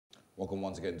Welcome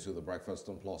once again to the Breakfast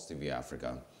on Plus TV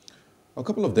Africa. A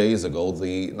couple of days ago,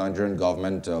 the Nigerian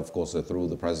government, of course, through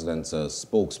the president's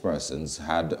spokespersons,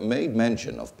 had made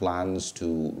mention of plans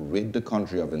to rid the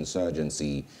country of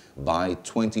insurgency by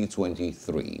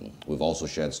 2023. We've also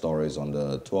shared stories on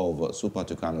the 12 Super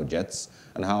Tucano jets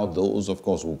and how those, of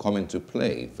course, will come into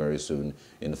play very soon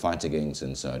in the fight against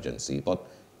insurgency. But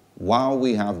while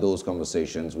we have those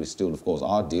conversations, we still, of course,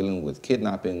 are dealing with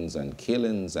kidnappings and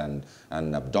killings and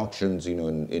abductions,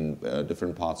 in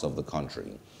different parts of the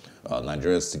country.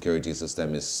 Nigeria's security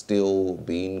system is still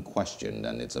being questioned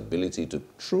and its ability to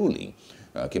truly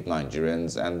keep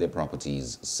Nigerians and their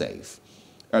properties safe.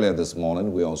 Earlier this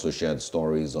morning, we also shared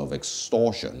stories of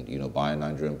extortion, by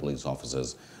Nigerian police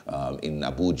officers in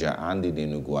Abuja and in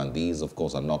Enugu. And these, of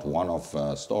course, are not one-off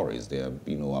stories. They are,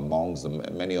 amongst the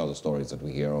many other stories that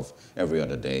we hear of every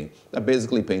other day that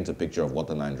basically paint a picture of what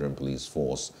the Nigerian police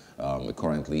force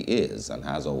currently is and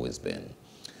has always been.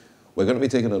 We're going to be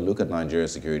taking a look at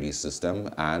Nigeria's security system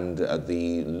and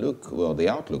the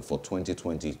outlook for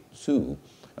 2022.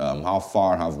 How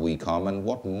far have we come and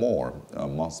what more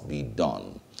must be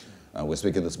done? We're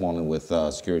speaking this morning with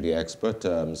security expert,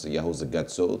 Mr. Yahuza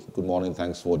Getso. Good morning.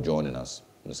 Thanks for joining us,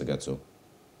 Mr. Getso.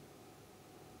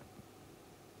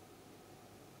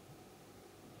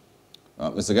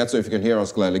 Mr. Getso, if you can hear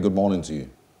us clearly, good morning to you.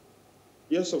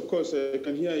 Yes, of course. I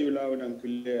can hear you loud and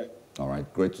clear. All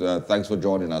right, great. Thanks for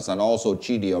joining us. And also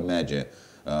Chidi Omeje,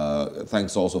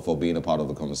 thanks also for being a part of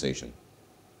the conversation.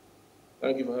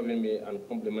 Thank you for having me and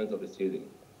compliments of the student.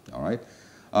 All right.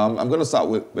 I'm going to start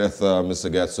with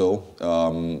Mr. Getso.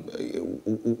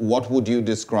 What would you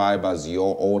describe as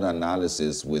your own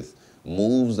analysis with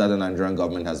moves that the Nigerian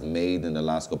government has made in the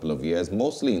last couple of years,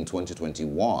 mostly in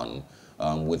 2021,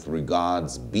 with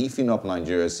regards beefing up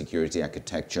Nigeria's security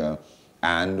architecture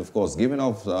and, of course, giving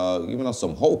us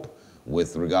some hope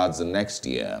with regards to next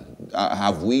year?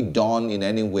 Have we done in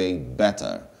any way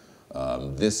better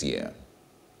this year?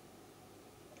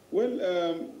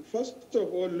 Well, first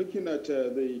of all, looking at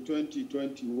the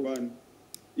 2021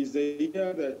 is the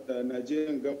year that the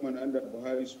Nigerian government under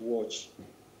Buhari's watch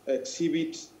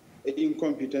exhibits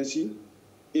incompetency,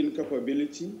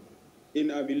 incapability,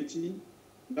 inability,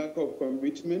 lack of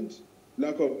commitment,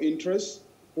 lack of interest,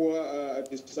 poor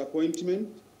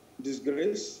disappointment,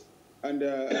 disgrace, and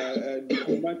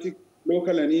diplomatic,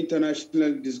 local and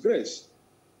international disgrace.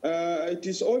 It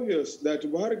is obvious that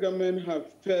Buhari government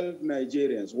have failed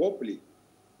Nigerians woefully.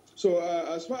 So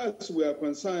as far as we are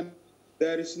concerned,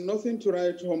 there is nothing to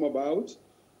write home about.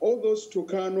 All those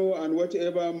Tucano and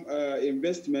whatever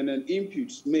investment and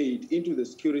inputs made into the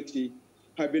security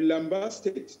have been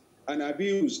lambasted and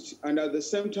abused, and at the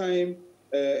same time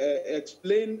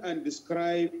explained and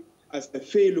described as a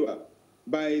failure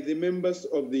by the members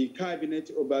of the cabinet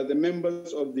or by the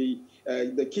members of the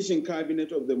kitchen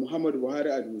cabinet of the Muhammad Buhari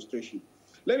administration.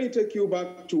 Let me take you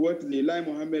back to what the Lai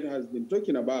Mohammed has been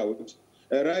talking about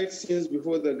right since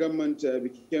before the government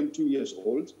became 2 years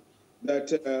old,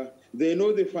 that they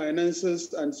know the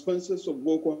finances and sponsors of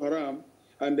Boko Haram.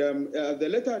 And at the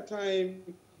later time,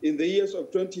 in the years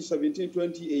of 2017,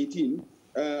 2018,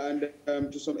 and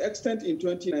to some extent in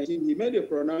 2019, he made a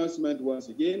pronouncement once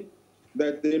again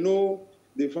that they know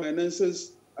the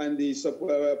finances and the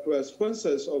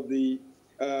sponsors of the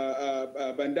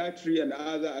banditry and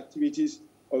other activities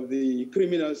of the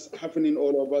criminals happening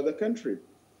all over the country.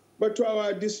 But to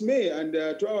our dismay and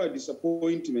to our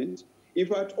disappointment,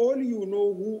 if at all you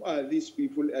know who are these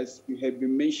people, as you have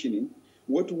been mentioning,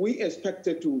 what we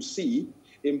expected to see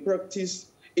in practice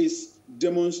is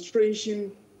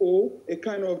demonstration or a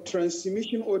kind of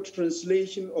transmission or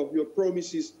translation of your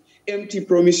promises, empty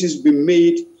promises being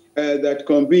made that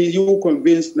you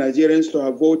convinced Nigerians to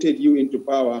have voted you into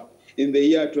power in the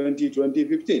year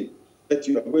 2015, that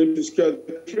you are going to secure the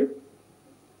country,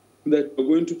 that you are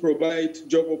going to provide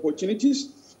job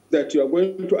opportunities, that you are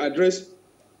going to address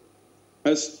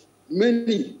as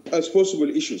many as possible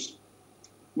issues.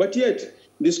 But yet,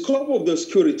 the scope of the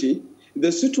security,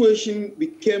 the situation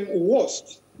became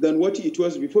worse than what it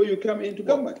was before you come into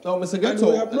government. No, Mr.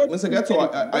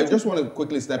 Getso, I just want to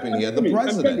quickly step in here. The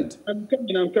president. I'm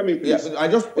coming, please.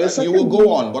 Yeah, you will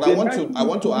go on, but I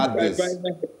want to add this.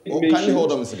 Kindly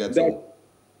hold on, Mr. Getso.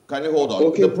 Kindly hold on.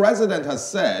 Okay. The president has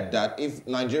said that if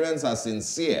Nigerians are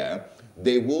sincere,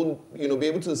 they will, be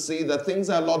able to see that things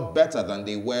are a lot better than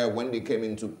they were when they came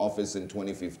into office in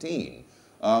 2015.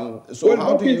 So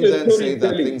how do you then say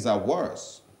that things are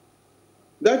worse?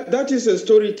 That is a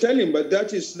storytelling, but there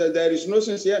is no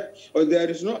sincere, or there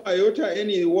is no iota,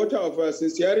 any water of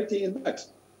sincerity in that.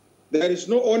 There is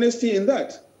no honesty in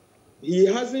that. He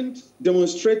hasn't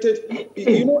demonstrated.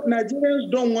 You know,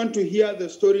 Nigerians don't want to hear the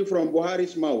story from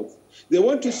Buhari's mouth. They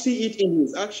want to see it in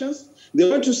his actions. They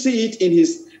want to see it in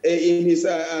his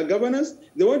governance.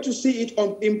 They want to see it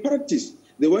in practice.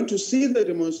 They want to see the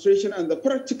demonstration and the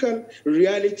practical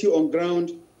reality on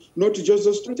ground, not just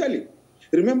the storytelling.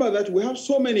 Remember that we have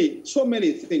so many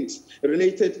things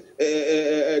related,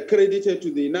 credited to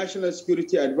the National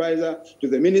Security Advisor, to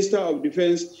the Minister of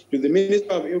Defense, to the Minister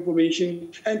of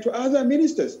Information, and to other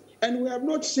ministers. And we have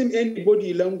not seen any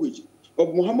body language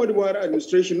of Muhammad Buhari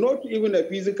administration, not even a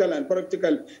physical and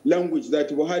practical language that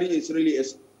Buhari is really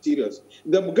serious.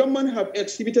 The government have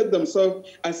exhibited themselves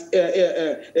as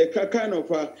a kind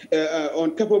of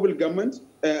incapable government,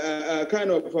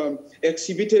 kind of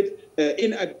exhibited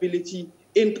inability,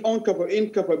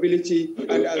 incapability,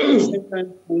 and at the same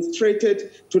time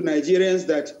demonstrated to Nigerians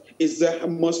that is the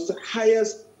most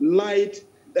highest lies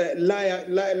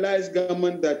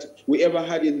government that we ever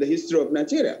had in the history of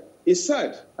Nigeria. It's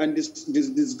sad and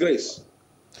disgrace.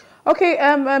 Okay,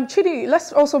 Chidi,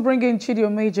 let's also bring in Chidi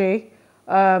Omeje.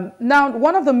 Now,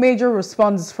 one of the major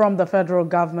responses from the federal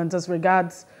government as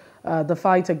regards the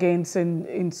fight against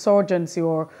insurgency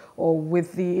or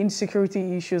with the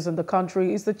insecurity issues in the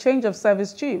country is the change of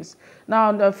service chiefs.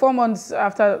 Now, 4 months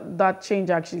after that change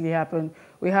actually happened,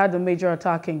 we had a major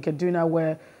attack in Kaduna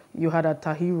where you had a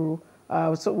Tahiru,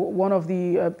 so one of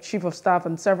the chief of staff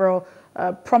and several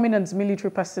prominent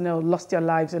military personnel lost their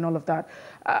lives and all of that.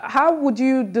 How would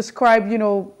you describe,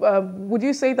 would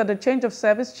you say that the change of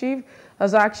service chief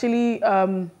has actually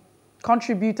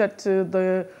contributed to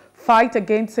the fight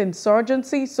against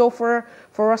insurgency so far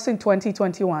for us in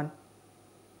 2021?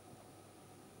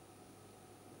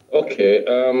 Okay.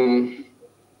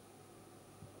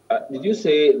 Did you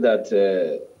say that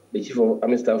the chief of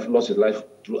army staff lost his life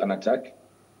through an attack?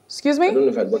 Excuse me? I don't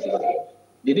know if I got it.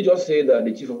 Did you just say that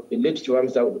the late chief of army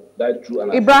staff died through an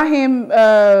attack? Ibrahim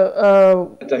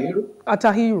Atahiru?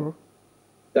 Atahiru.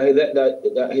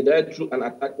 That he died through an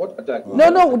attack. What attack?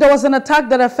 No, there was an attack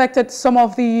that affected some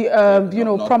of the,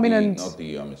 prominent. Not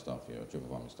the army staff, chief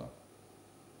of army staff.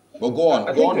 Well, go on,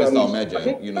 Mr. Omeje.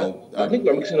 I think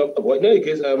we're mixing up. In any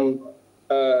case,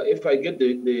 if I get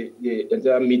the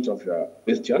entire meat of your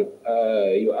question,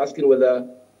 you're asking whether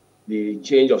the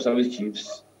change of service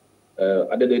chiefs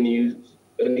added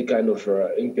any kind of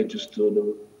impetus to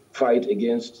the fight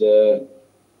against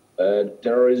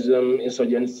terrorism,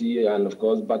 insurgency, and of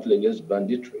course, battle against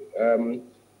banditry.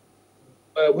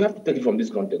 We have to take it from this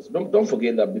context. Don't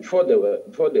forget that before they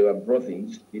were brought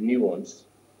in, the new ones,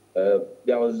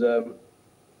 there was a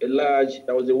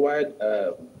wide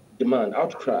demand,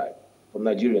 outcry from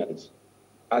Nigerians,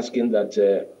 asking that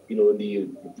the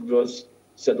previous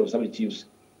set of service chiefs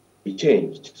be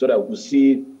changed so that we could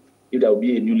see if there will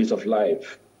be a new lease of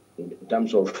life in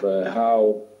terms of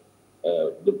how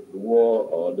the war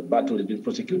or the battle is being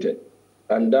prosecuted.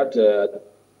 And that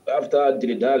after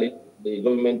dilly-dally, the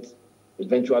government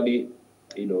eventually,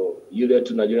 yielded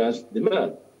to Nigerians'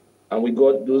 demand. And we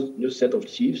got those new set of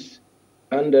chiefs.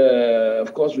 And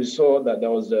of course, we saw that there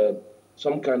was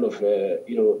some kind of, how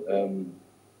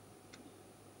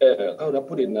would I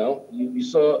put it now? You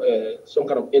saw some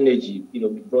kind of energy,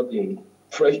 brought in,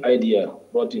 fresh idea,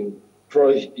 brought in,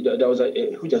 fresh, there was a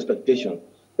huge expectation.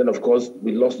 Then, of course,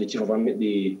 we lost the chief of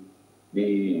army,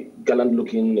 the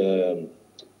gallant-looking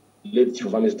late chief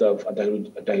of army staff,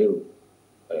 Ibrahim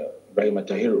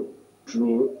Atahiru,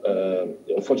 through the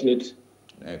unfortunate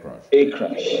air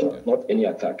crash, not any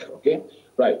attack. Okay,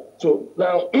 right. So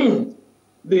now,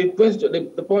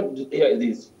 the point here is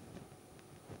this: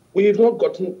 we've not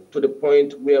gotten to the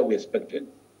point where we expected,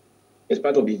 in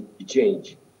spite of the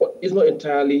change. But it's not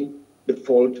entirely the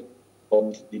fault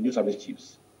of the new service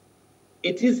chiefs.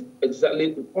 It is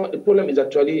exactly, the problem is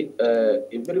actually a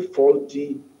very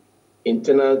faulty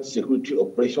internal security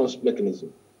operations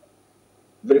mechanism.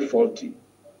 Very faulty.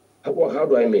 How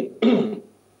do I mean?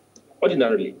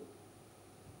 Ordinarily,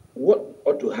 what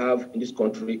ought to have in this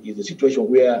country is a situation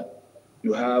where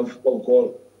you have what we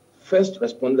call first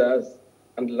responders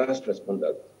and last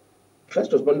responders.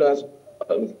 First responders,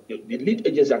 the lead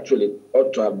agency actually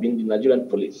ought to have been the Nigerian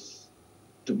police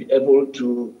to be able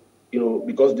to,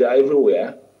 because they are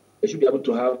everywhere, they should be able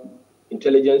to have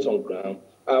intelligence on ground,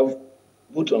 have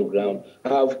boots on ground,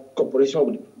 have cooperation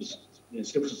with the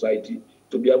civil society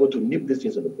to be able to nip these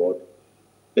things on the board.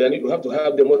 Then you have to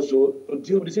have them also to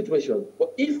deal with the situation.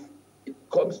 But if it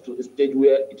comes to a stage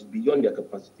where it is beyond their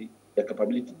capacity, their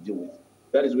capability to deal with,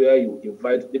 that is where you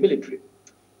invite the military.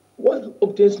 What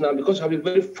obtains now, because you have a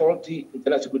very faulty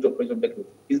internal security operation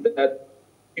mechanism, is that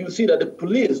you see that the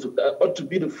police ought to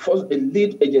be the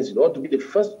lead agency, ought to be the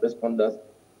first responders,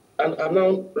 and have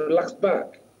now relaxed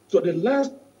back. So the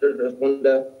last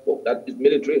responder that is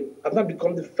military have now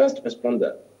become the first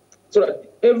responder. So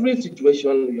that every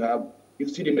situation you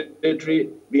see the military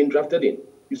being drafted in.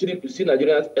 You see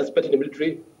Nigerians expecting the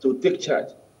military to take charge.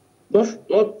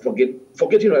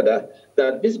 Forgetting rather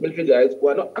that these military guys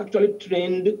were not actually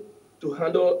trained to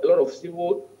handle a lot of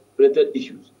civil-related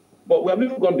issues. But we have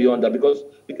even gone beyond that because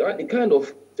the kind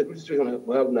of security situation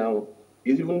we have now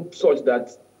is even such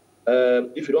that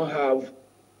if you don't have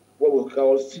what we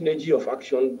call synergy of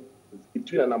action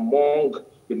between and among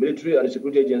the military and the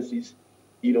security agencies,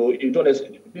 you don't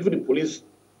even the police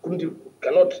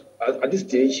cannot at this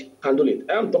stage handle it.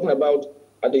 I am talking about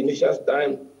at the initial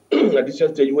time, at this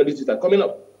stage when these are coming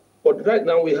up. But right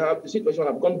now we have the situation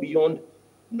have gone beyond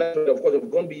that. Of course, have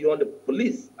gone beyond the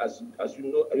police, as you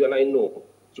know, you and I know.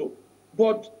 So,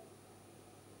 but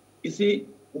you see,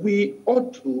 we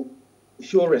ought to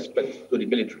show respect to the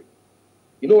military.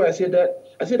 You know why I say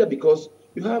that? I say that because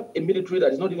you have a military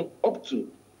that is not even up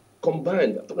to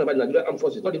combined. I'm talking about the Nigerian Armed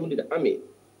Forces, not even the army.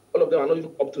 All of them are not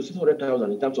even up to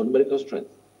 600,000 in terms of numerical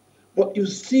strength. But you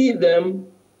see them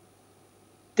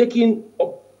taking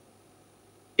up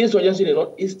insurgency in the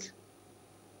Northeast,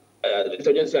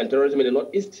 insurgency and terrorism in the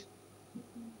Northeast,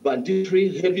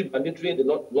 banditry, heavy banditry in the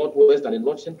Northwest and the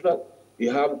North Central.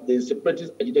 You have the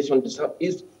separatist agitation in the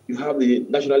Southeast. You have the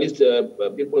nationalist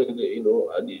people in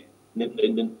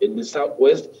the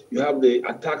Southwest. You have the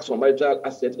attacks on marital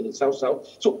assets in the South-South.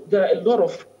 So there are a lot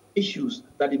of issues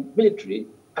that the military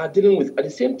are dealing with at the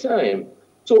same time.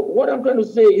 So what I'm trying to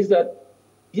say is that,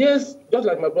 yes, just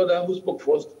like my brother who spoke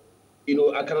first,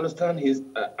 I can understand his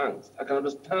angst. I can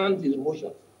understand his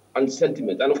emotions and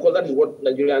sentiment. And of course, that is what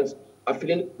Nigerians are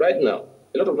feeling right now.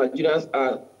 A lot of Nigerians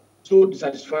are so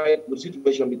dissatisfied with the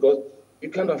situation because you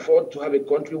can't afford to have a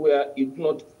country where you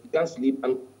can't sleep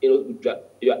and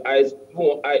your eyes,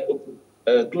 one eye open,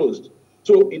 closed.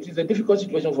 So it is a difficult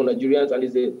situation for Nigerians, and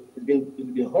it's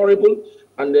been horrible.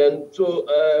 And then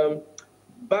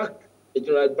back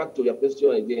to your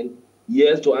question again.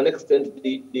 Yes, to an extent,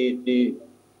 the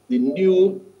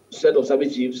new set of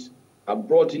service chiefs have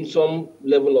brought in some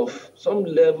level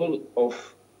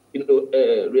of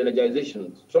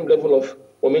re-energization, some level of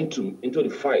momentum into the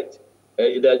fight.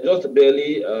 They're just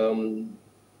barely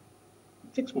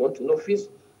 6 months in office,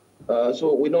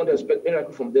 so we don't expect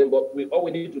miracle from them. But all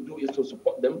we need to do is to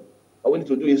support them. All we need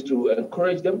to do is to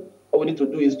encourage them. All we need to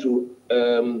do is to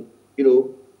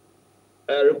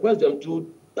request them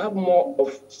to have more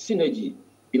of synergy,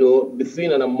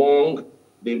 between and among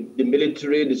the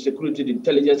military, the security, the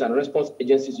intelligence, and response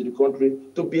agencies in the country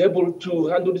to be able to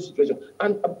handle the situation.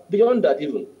 And beyond that,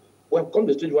 even we have come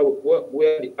to the stage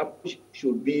where the approach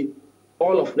should be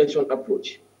all of nation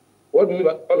approach. What we mean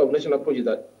by all of nation approach is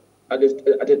that at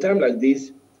a time like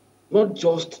this, not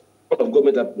just all of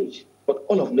government approach, but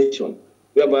all of nation,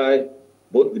 whereby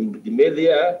both the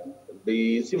media,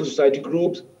 the civil society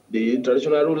groups, the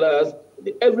traditional rulers,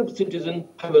 every citizen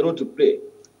have a role to play,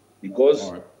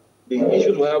 because the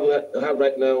issues we have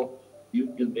right now,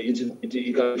 it can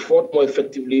be fought more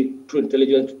effectively through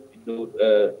intelligence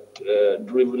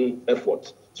driven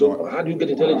efforts. So how do you get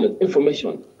intelligence?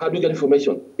 Information. How do you get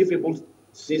information? If people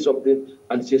see something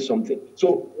and say something.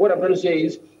 So what I'm trying to say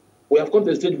is we have come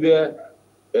to a stage where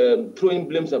throwing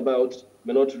blames about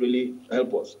may not really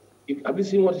help us. Have you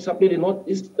seen what is happening in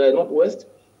Northeast, Northwest?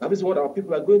 Have you seen what our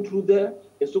people are going through there?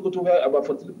 In Sokoto, where about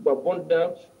 40 people are burned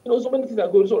down. So many things are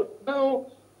going. So now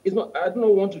it's not. I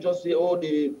don't want to just say, we are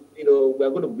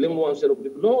going to blame one set of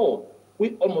people. No,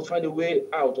 we almost find a way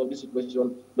out of this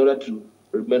situation in order to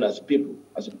remain as people,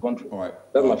 as a country. All right.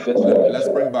 That's my first. Let's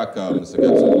bring back Mr.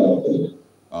 Getso.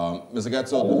 Mr.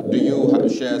 Getso, do you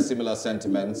share similar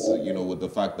sentiments, with the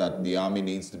fact that the army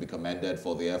needs to be commended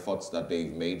for the efforts that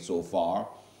they've made so far?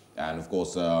 And of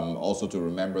course, also to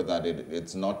remember that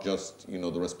it's not just,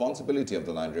 the responsibility of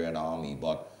the Nigerian army,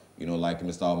 but, like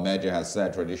Mr. Omeje has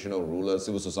said, traditional rulers,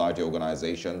 civil society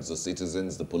organizations, the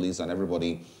citizens, the police, and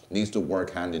everybody needs to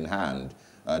work hand in hand.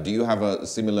 Do you have a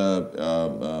similar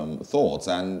thoughts?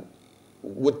 And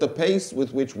with the pace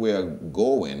with which we're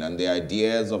going and the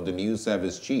ideas of the new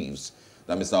service chiefs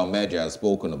that Mr. Omeje has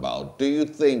spoken about, do you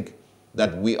think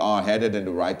that we are headed in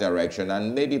the right direction,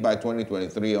 and maybe by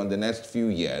 2023 or in the next few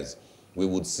years, we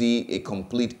would see a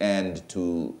complete end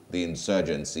to the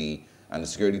insurgency and the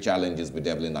security challenges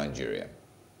bedeviling Nigeria?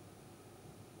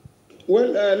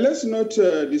 Well, let's not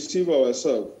deceive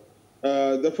ourselves.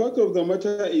 The fact of the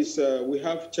matter is we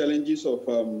have challenges of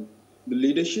the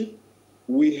leadership.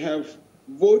 We have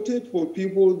voted for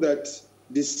people that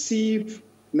deceive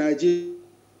Nigeria.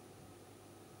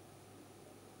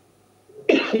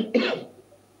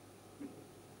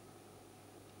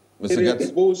 Mr.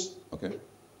 Getso. Both. Okay.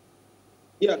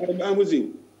 Yeah, I'm with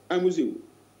you. I'm with you.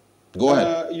 Go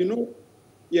ahead. You know,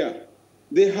 yeah,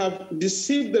 they have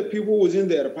deceived the people within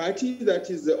their party, that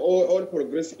is the All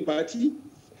Progressive Party,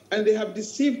 and they have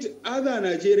deceived other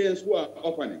Nigerians who are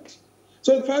opponents.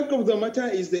 So the fact of the matter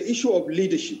is the issue of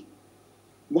leadership.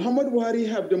 Muhammad Buhari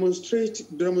have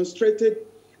demonstrated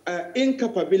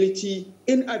incapability,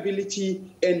 inability,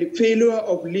 and failure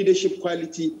of leadership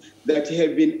quality that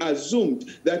have been assumed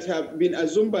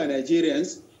by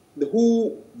Nigerians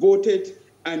who voted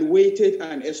and waited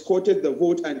and escorted the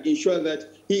vote and ensured that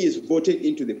he is voted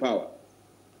into the power.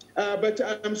 But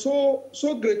I'm so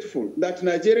grateful that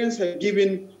Nigerians have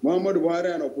given Muhammad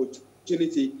Buhari an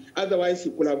opportunity. Otherwise,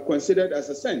 he could have considered as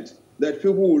a saint that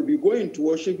people will be going to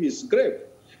worship his grave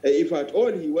if at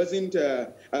all he wasn't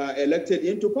elected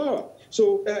into power.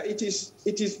 So it is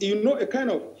the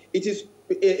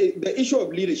issue of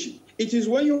leadership. It is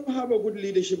when you have a good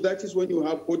leadership, that is when you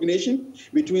have coordination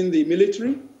between the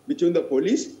military, between the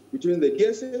police, between the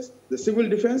DSS, the civil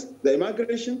defense, the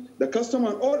immigration, the custom,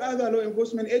 and all other law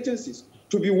enforcement agencies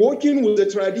to be working with the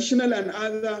traditional and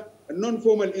other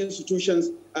non-formal institutions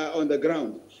on the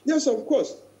ground. Yes, of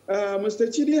course. Mr.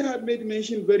 Chidi had made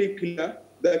mention very clear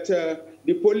that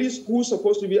the police who's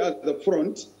supposed to be at the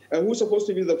front, who's supposed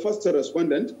to be the first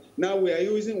respondent, now we are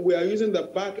using the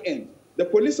back end. The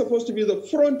police supposed to be the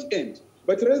front end,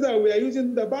 but rather we are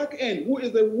using the back end, who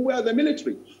are the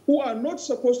military, who are not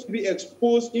supposed to be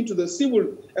exposed into the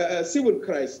civil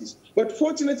crisis. But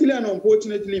fortunately and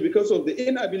unfortunately, because of the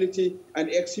inability and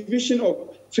exhibition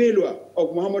of failure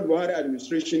of Muhammad Buhari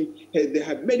administration, they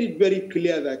have made it very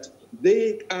clear that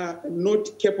they are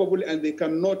not capable and they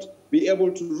cannot be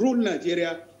able to rule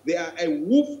Nigeria. They are a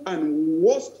wolf and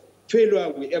worst failure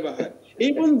we ever had.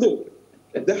 Even though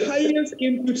the highest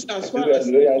inputs as far as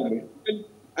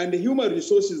and the human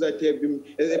resources that have been,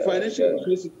 the financial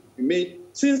resources have been made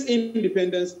since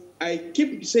independence, I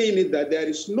keep saying it that there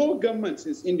is no government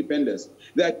since independence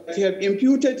that have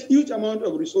imputed huge amount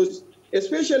of resources,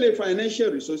 especially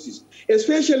financial resources,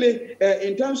 especially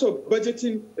in terms of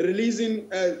budgeting, releasing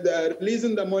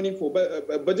the money for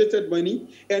budgeted money,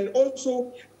 and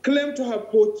also claim to have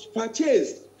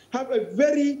have a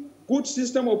very good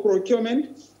system of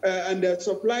procurement and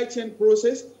supply chain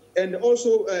process, and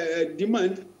also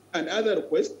demand and other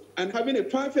requests, and having a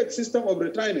perfect system of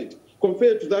retirement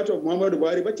compared to that of Muhammad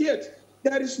Buhari, but yet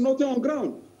there is nothing on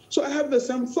ground. So I have the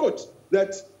same thought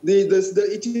that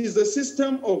it is the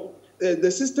system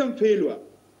failure,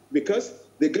 because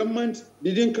the government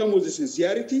didn't come with the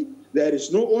sincerity. There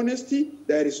is no honesty,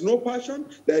 there is no passion,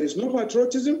 there is no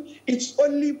patriotism. It's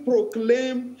only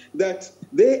proclaimed that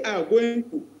they are going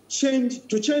to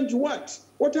change what?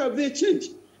 What have they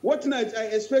changed? What I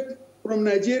expect from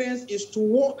Nigerians is to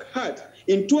work hard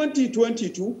in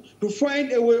 2022 to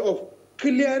find a way of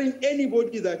clearing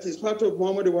anybody that is part of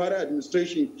Muhammad Buhari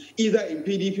administration, either in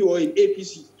PDP or in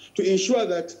APC, to ensure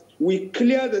that we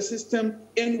clear the system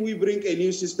and we bring a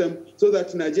new system so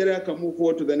that Nigeria can move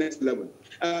forward to the next level.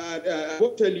 I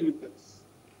will tell you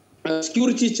that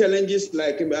security challenges,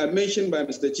 like mentioned by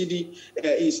Mr. Chidi,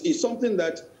 is something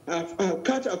that have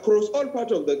cut across all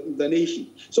parts of the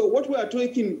nation. So what we are not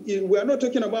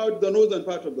talking about the northern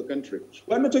part of the country.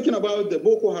 We are not talking about the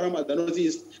Boko Haram at the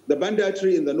northeast, the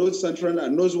banditry in the north central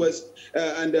and northwest,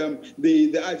 and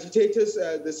the agitators,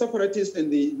 the separatists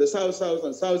in the south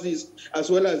and southeast,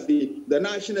 as well as the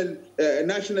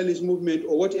nationalist movement,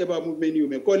 or whatever movement you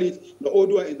may call it, the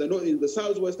Odua in the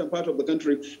southwestern part of the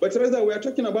country. But rather, we are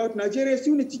talking about Nigeria's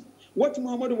unity. What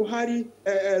Muhammad Buhari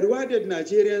rewarded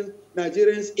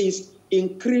Nigerians is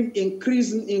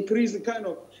increasing kind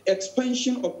of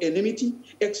expansion of enmity,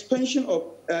 expansion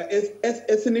of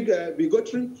ethnic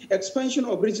bigotry, expansion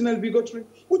of regional bigotry,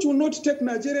 which will not take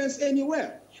Nigerians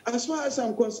anywhere. As far as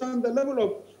I'm concerned, the level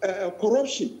of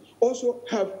corruption also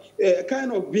have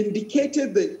kind of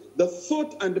vindicated the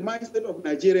thought and the mindset of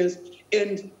Nigerians,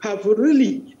 and have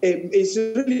really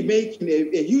making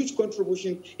a huge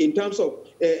contribution in terms of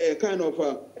a kind of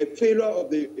a failure of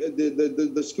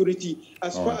the security,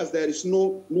 as far as there is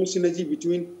no synergy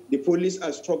between the police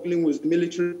are struggling with the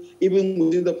military, even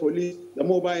within the police, the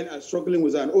mobile are struggling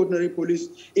with an ordinary police,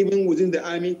 even within the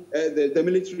army, the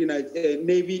military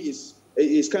navy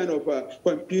is kind of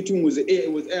competing with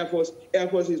Air Force. Air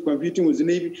Force is competing with the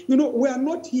Navy. You know, we are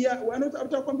not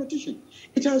after competition.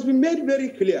 It has been made very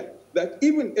clear that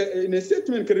even in a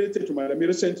statement credited to Madam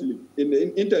recently, in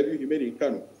the interview he made in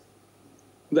Kano,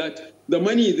 that the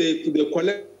money they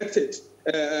collected,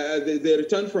 they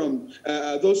return from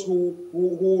those who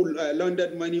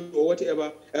laundered money or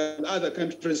whatever, other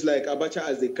countries like Abacha,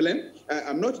 as they claim.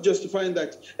 I'm not justifying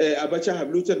that Abacha have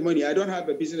looted money. I don't have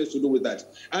a business to do with that.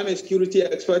 I'm a security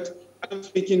expert. I'm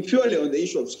speaking purely on the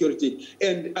issue of security.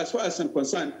 And as far as I'm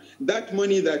concerned, that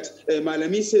money that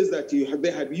Malami says that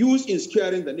they have used in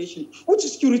securing the nation, what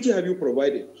security have you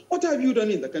provided? What have you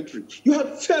done in the country? You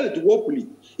have failed woefully.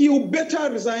 You better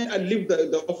resign and leave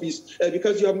the office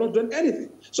because you have not done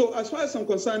anything. So as far as I'm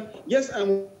concerned, yes,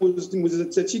 I'm with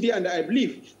Chidi, and I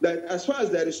believe that as far as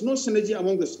there is no synergy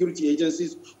among the security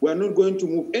agencies, we are not going to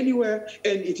move anywhere,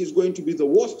 and it is going to be the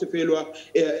worst failure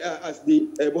as the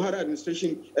Buhari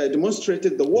administration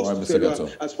demonstrated the worst failure Getso.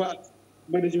 as far as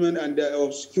management and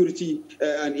of security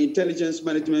and intelligence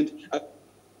management.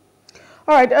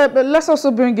 All right, but let's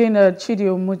also bring in Chidi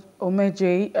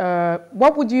Omeje.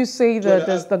 What would you say that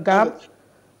there's the gap?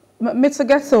 Mr.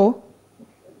 Getso,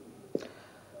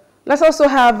 let's also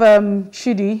have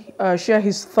Chidi share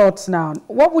his thoughts now.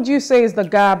 What would you say is the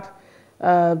gap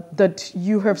that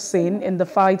you have seen in the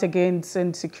fight against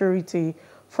insecurity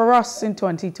for us in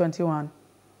 2021?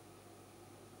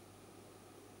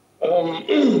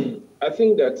 I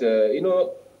think that,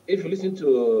 if you listen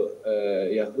to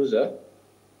Yahuza,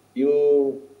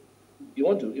 you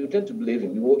tend to believe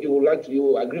him.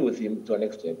 You agree with him to an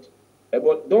extent.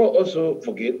 But don't also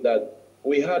forget that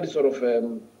we had this sort of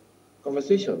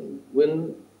conversation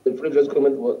when the previous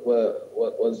government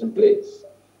was in place.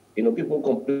 People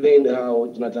complained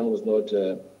how Jonathan was not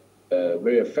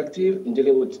very effective in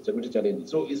dealing with security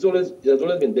challenges. So it has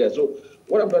always been there. So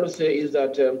what I'm trying to say is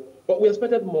that, but we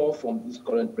expected more from this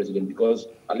current president because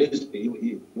at least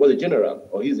he was a general,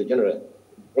 or he's a general.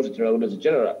 Was a general, was a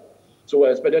general. So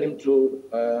I expected him to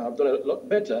have done a lot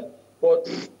better. But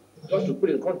just to put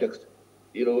it in context,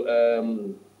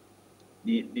 the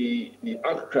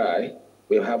outcry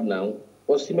we have now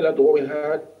was similar to what we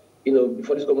had,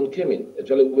 before this government came in.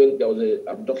 Actually, when there was an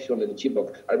abduction in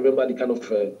Chibok, I remember the kind of,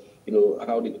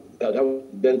 how the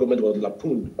then government was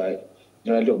lampooned by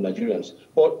generally of Nigerians.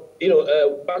 But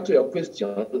back to your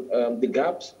question, the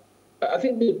gaps. I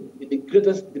think the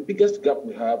biggest gap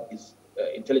we have is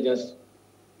intelligence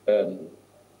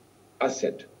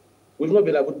asset. We've not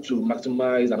been able to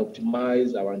maximize and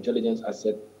optimize our intelligence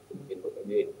asset in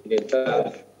the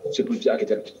entire security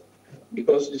architecture,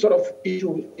 because the sort of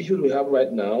issues we have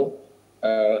right now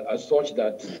are such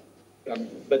that can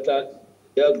better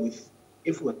dealt with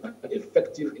if we have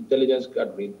effective intelligence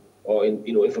gathering or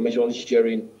information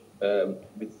sharing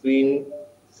between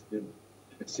the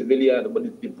civilian,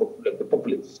 the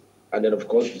populace, and then of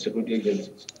course the security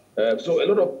agencies. So a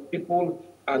lot of people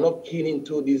are not keen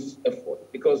into this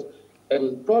effort because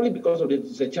probably because of the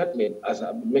disenchantment, as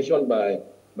mentioned by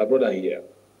my brother here.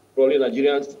 Probably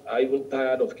Nigerians are even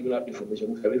tired of giving out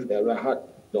information if they ever had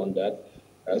done that.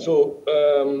 So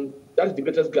that's the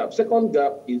greatest gap. Second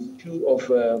gap is the issue of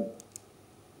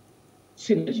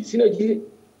synergy. Synergy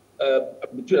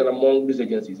between and among these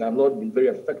agencies have not been very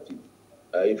effective.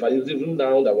 If I even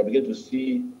now that we're beginning to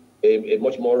see a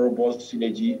much more robust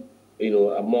synergy,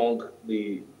 among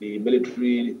the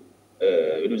military,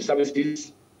 the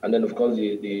services, and then of course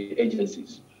the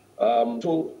agencies.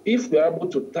 So if we are able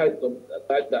to tighten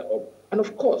that up, and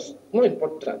of course, more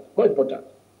important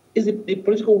is the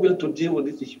political will to deal with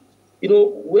these issues.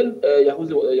 When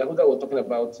Yahuza was talking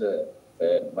about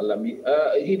Malami,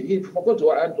 he forgot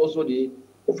to add also the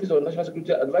Office of National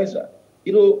Security Advisor.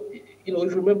 If you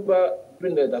remember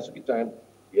during the Dasuki time,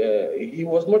 he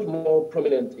was much more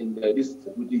prominent in this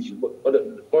security issue,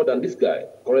 more than this guy,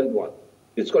 current one.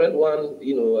 This current one,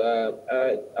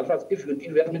 in fact, if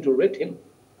you ask me to rate him,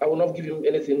 I will not give him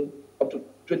anything up to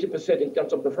 20% in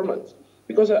terms of performance.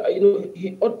 Because,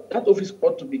 that office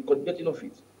ought to be coordinating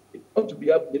office. It ought to be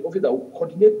the office that will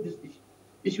coordinate these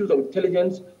issues of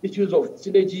intelligence, issues of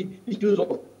synergy, issues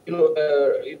of,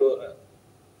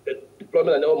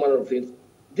 deployment and all manner of things.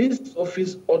 This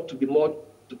office ought to be more,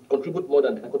 to contribute more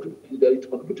than it's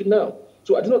contributing now.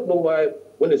 So I do not know why,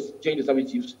 when they changed the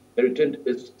service chiefs, they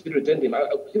still retained him.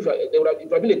 If it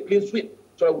would have been a clean sweep,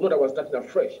 so I would know that I was starting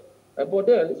afresh. But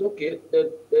then it's okay.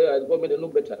 The government know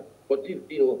better. But if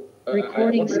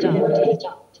recording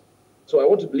stopped. So I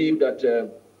want to believe that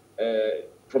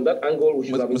from that angle, we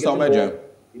should have Mr. Omeje,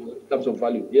 in terms of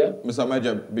value. Yeah. Mr.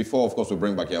 Omeje, before of course we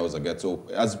bring back Yahuza Getso,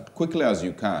 as quickly as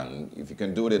you can, if you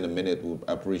can do it in a minute, we'll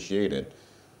appreciate it.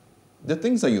 The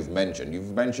things that you've mentioned,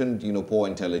 poor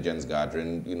intelligence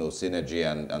gathering, synergy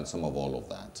and some of all of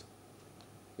that.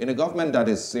 In a government that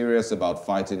is serious about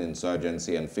fighting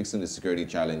insurgency and fixing the security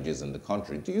challenges in the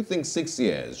country, do you think 6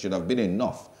 years should have been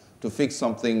enough to fix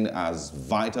something as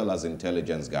vital as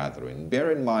intelligence gathering?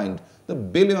 Bear in mind the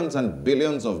billions and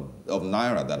billions of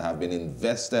naira that have been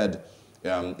invested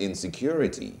in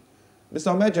security.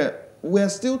 Mr. Omeje, we're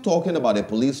still talking about a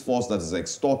police force that is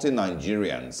extorting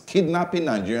Nigerians, kidnapping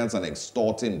Nigerians and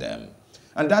extorting them.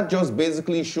 And that just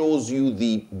basically shows you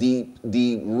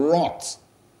the rot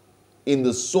in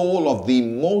the soul of the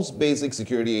most basic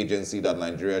security agency that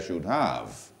Nigeria should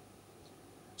have.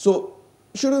 So,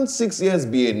 shouldn't 6 years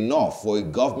be enough for a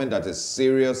government that is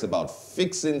serious about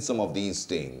fixing some of these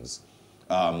things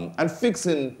and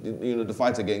fixing, the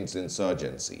fight against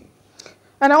insurgency?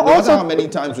 And no matter how many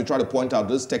times we try to point out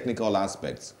those technical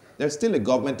aspects, there's still a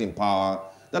government in power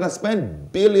that has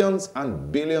spent billions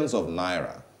and billions of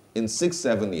naira in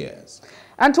 6-7 years.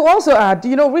 And to also add,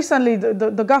 recently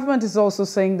the government is also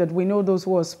saying that we know those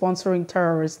who are sponsoring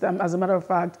terrorists. As a matter of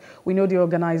fact, we know the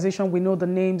organization, we know the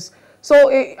names. So,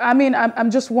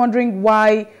 I'm just wondering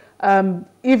why,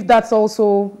 if that's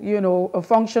also, a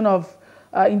function of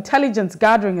intelligence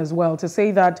gathering as well, to say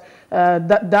that,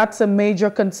 that's a major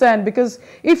concern. Because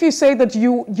if you say that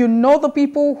you know the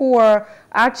people who are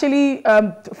actually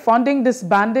funding these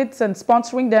bandits and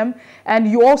sponsoring them, and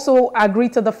you also agree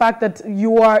to the fact that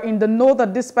you are in the know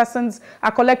that these persons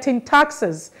are collecting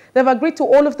taxes, they've agreed to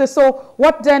all of this. So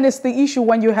what then is the issue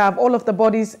when you have all of the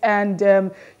bodies and,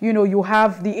 you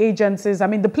have the agencies?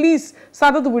 The police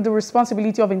started with the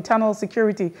responsibility of internal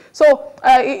security. So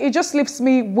it just leaves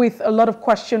me with a lot of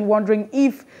question, wondering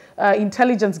if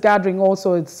intelligence gathering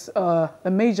also is a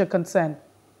major concern.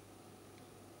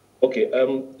 Okay,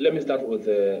 let me start with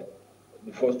the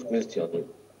first question.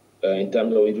 In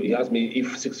terms of, he asked me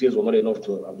if 6 years were not enough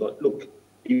to have done. Look,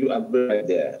 you are right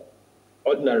there.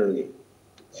 Ordinarily,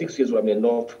 6 years would have been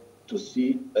enough to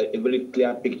see a very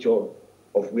clear picture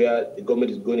of where the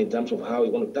government is going in terms of how you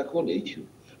want to tackle the issue.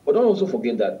 But don't also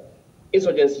forget that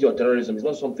insurgency or terrorism is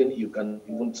not something you can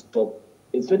even stop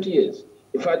in 20 years.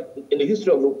 In fact, in the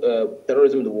history of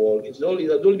terrorism in the world, it has only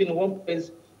been one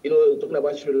place, talking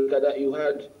about Sri Lanka, that you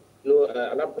had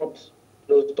an abrupt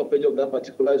stoppage of that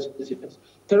particular incident.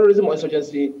 Terrorism or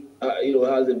insurgency,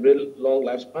 has a very long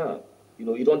lifespan.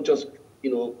 You don't just,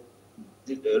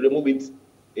 remove it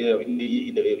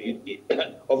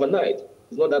overnight.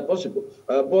 It's not that possible.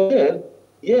 But then,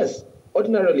 yes,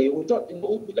 ordinarily, we thought,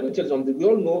 let me tell you something. We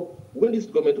all know when this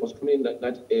government was coming in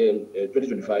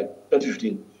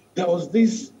 2015, there was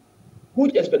this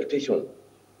huge expectation.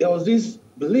 There was this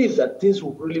belief that things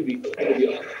would really be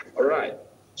all right.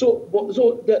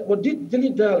 But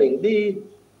dilly-dallying,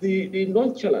 the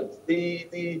nonchalance,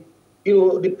 the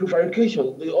prevarication,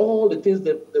 all the things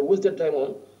that they wasted time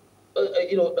on,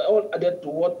 all added to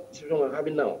what situation we're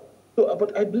having now. So,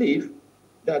 but I believe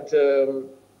that,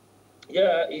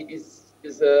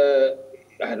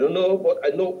 I don't know, but I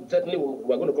know certainly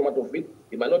we're going to come out of it.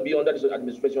 It might not be under this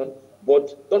administration,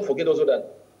 but don't forget also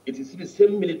that it is the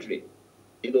same military.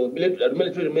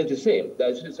 Military remains the same. There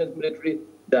is the same military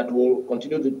that will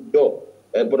continue the job.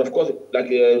 But of course, like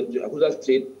Yahuza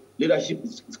said, leadership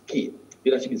is key.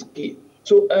 Leadership is key.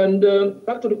 So, and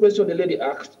back to the question the lady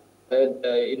asked,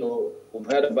 we've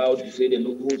heard about, you say,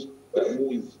 who is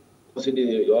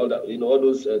all that, all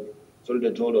those stories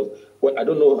they told us. Well, I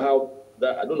don't know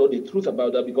I don't know the truth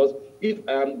about that, because if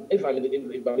I'm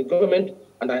in government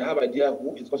and I have idea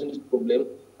who is causing this problem,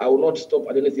 I will not stop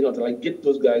at anything until I get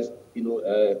those guys,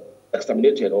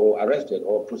 exterminated or arrested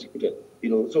or prosecuted.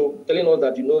 So telling us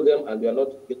that you know them and we are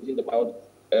not getting them out,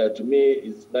 to me,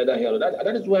 is neither here nor that.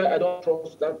 That is why I don't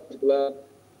trust that particular.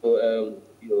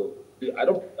 I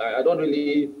don't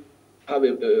really have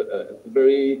a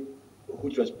very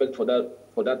huge respect for that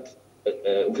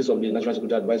office of the National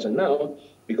Security Advisor now,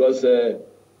 because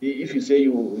if you say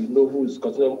you know who is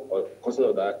causing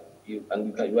of that,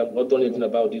 and you have not done anything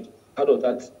about it, how does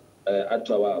that add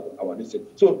to our decision?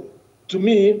 So, to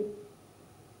me,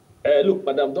 look,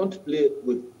 madam, don't play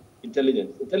with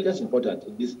intelligence. Intelligence is important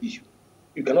in this issue.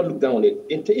 You cannot look down on it.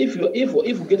 If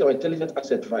we get our intelligence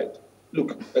asset right,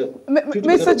 look,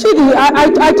 Mr. Chidi,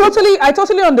 I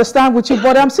totally understand with you,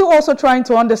 but I'm still also trying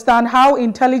to understand how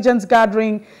intelligence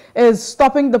gathering is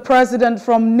stopping the president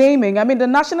from naming. The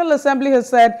National Assembly has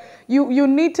said you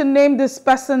need to name this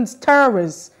person's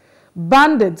terrorists,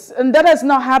 bandits, and that has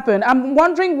not happened. I'm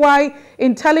wondering why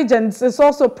intelligence is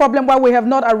also a problem, why we have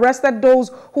not arrested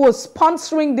those who are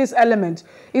sponsoring this element.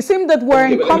 It seems that we're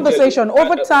in conversation.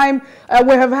 Over time,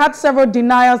 we have had several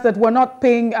denials that we're not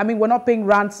paying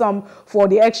ransom for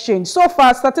the exchange. So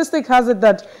far, statistics has it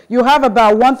that you have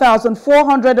about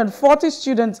 1,440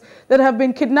 students that have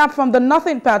been kidnapped from the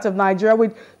northern part of Nigeria,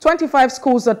 with 25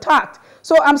 schools attacked.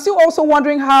 So I'm still also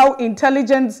wondering how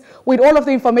intelligence, with all of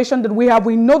the information that we have,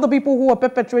 we know the people who are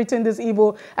perpetrating this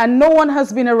evil, and no one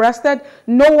has been arrested,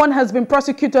 no one has been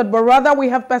prosecuted, but rather we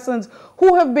have persons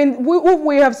who have been, who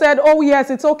we have said, oh yes,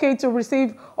 it's okay to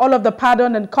receive all of the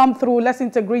pardon and come through, let's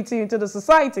integrate you into the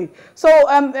society. So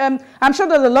I'm sure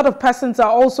that a lot of persons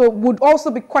would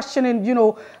also be questioning, you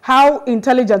know, how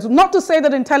intelligence, not to say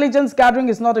that intelligence gathering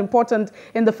is not important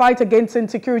in the fight against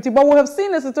insecurity, but we have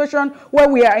seen a situation where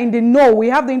we are in the know, we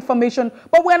have the information,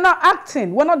 but we're not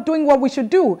acting, we're not doing what we should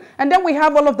do. And then we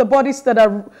have all of the bodies that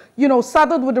are, you know,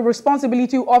 saddled with the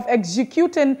responsibility of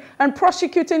executing and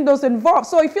prosecuting those involved.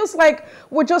 So it feels like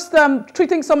we're just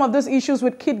treating some of these issues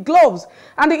with kid gloves.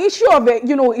 And the issue of it,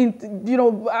 you know,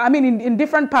 in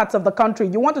different parts of the country,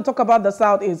 you want to talk about the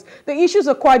South, is the issues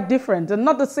are quite different and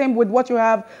not the same with what you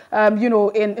have, you know,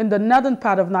 in the northern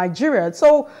part of Nigeria.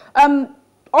 So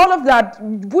all of that,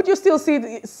 would you still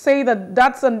say that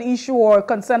that's an issue or a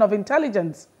concern of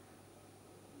intelligence?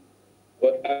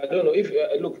 Well, I don't know. If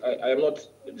look, I am not.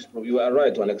 You are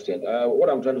right to an extent. What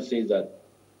I'm trying to say is that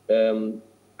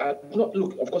I not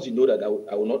look. Of course, you know that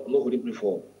I will not hold it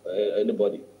for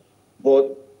anybody,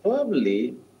 but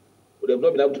probably they have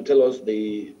not been able to tell us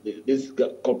these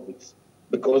culprits,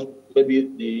 because maybe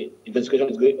the investigation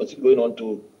is going on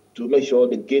to make sure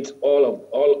they get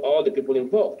all the people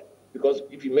involved. Because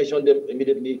if you mention them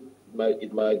immediately,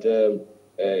 it might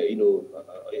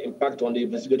impact on the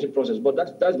investigative process. But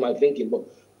that's my thinking. But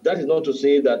that is not to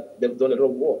say that they've done a lot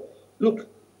of work. Look,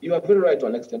 you are very right to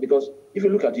an extent, because if you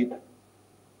look at it,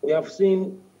 we have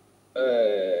seen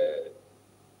the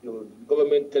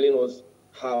government telling us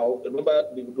how. Remember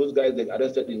those guys they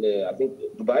arrested in I think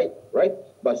Dubai, right?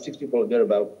 About 6 people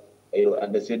thereabout,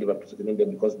 and they said they were prosecuting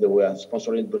them because they were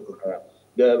sponsoring Boko Haram.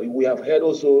 We have heard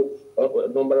also a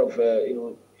number of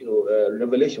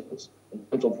revelations in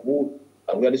terms of who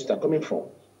and where this is coming from.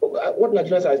 But what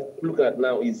Nigerians are looking at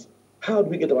now is how do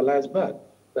we get our lives back?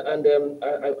 And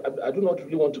I do not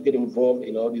really want to get involved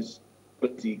in all this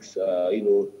politics.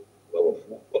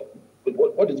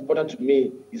 What is important to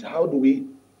me is how do we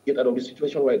get out of this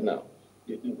situation right now?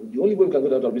 The only way we can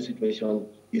get out of this situation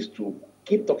is to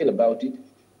keep talking about it,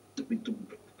 to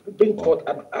bring forth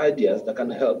ideas that can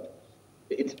help.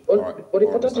 But the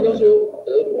important thing also,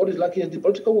 what is lacking is the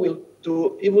political will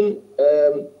to even,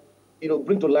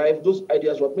 bring to life those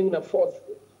ideas we're bringing them forth.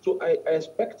 So I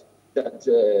expect that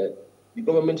the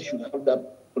government should have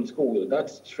that political will, that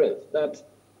strength, that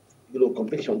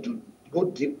conviction to go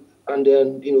deep and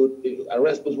then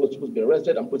arrest those who are supposed to be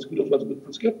arrested and prosecute those who are supposed to be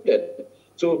prosecuted.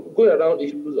 So going around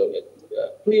issues of it,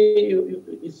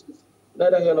 it's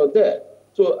neither here nor there.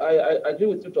 So I agree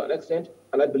with you to an extent,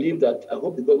 and I believe that I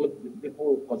hope the government, the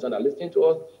people concerned are listening to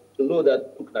us to know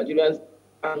that Nigerians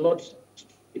are not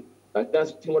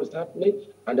seeing what is happening,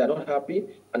 and they're not happy,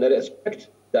 and they expect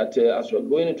that as we're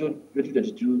going into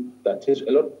 2022, that things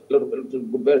a lot will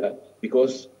go better,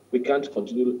 because we can't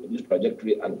continue this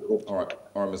trajectory and hope. All right,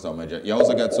 Mr. Omeje.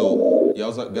 Yahuza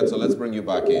Getso, let's bring you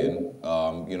back in.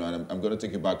 And I'm going to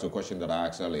take you back to a question that I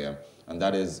asked earlier, and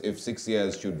that is if 6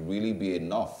 years should really be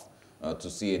enough to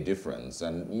see a difference,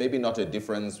 and maybe not a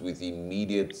difference with an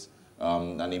immediate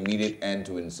end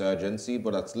to insurgency,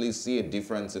 but at least see a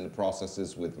difference in the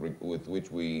processes with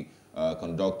which we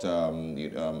conduct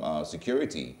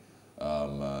security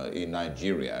in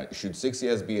Nigeria. Should 6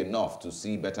 years be enough to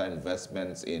see better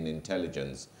investments in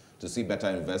intelligence, to see better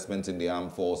investments in the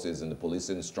armed forces, in the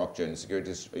policing structure, and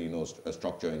security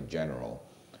structure in general?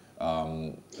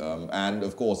 And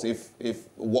of course, if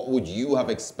what would you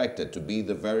have expected to be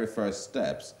the very first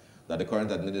steps that the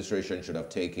current administration should have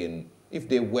taken if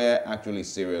they were actually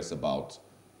serious about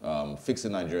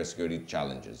fixing Nigeria's security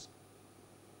challenges?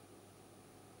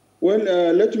 Well,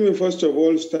 let me first of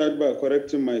all start by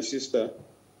correcting my sister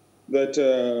that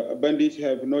bandits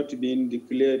have not been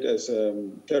declared as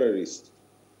terrorists.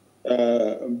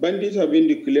 Bandits have been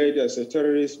declared as a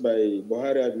terrorist by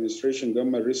Buhari administration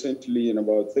government recently, in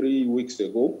about 3 weeks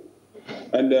ago.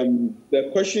 And the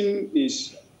question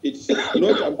is, it's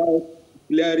not about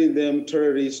declaring them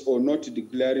terrorists or not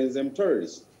declaring them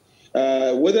terrorists.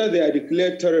 Whether they are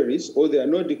declared terrorists or they are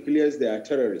not declared, they are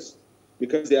terrorists,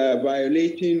 because they are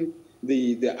violating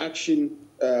the action,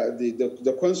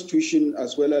 the Constitution,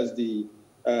 as well as the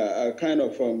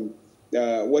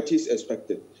what is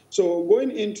expected. So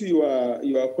going into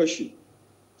your question,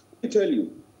 I tell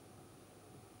you,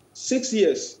 6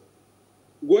 years,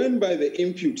 going by the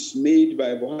inputs made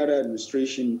by Buhari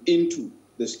administration into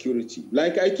the security,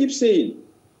 like I keep saying,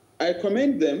 I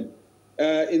commend them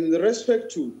in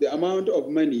respect to the amount of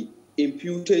money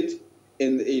imputed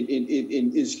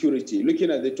in security.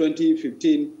 Looking at the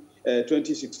 2015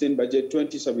 2016 budget,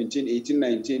 2017, 18,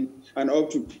 19, and up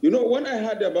to. You know, when I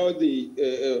heard about the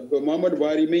Muhammad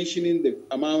Buhari mentioning the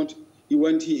amount he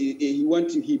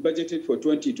budgeted for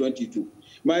 2022,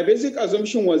 my basic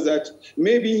assumption was that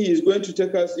maybe he is going to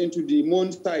take us into the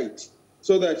moon site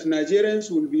so that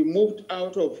Nigerians will be moved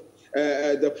out of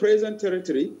the present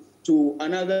territory to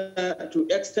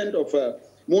extent of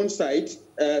moon site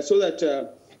so that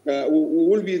we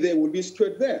will be there, will be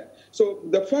straight there. So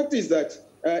the fact is that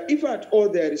if at all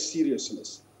there is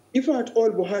seriousness, if at all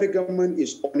Buhari government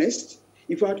is honest,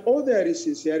 if at all there is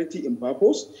sincerity in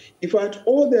purpose, if at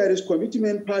all there is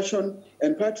commitment, passion,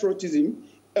 and patriotism,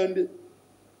 and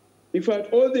if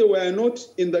at all they were not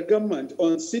in the government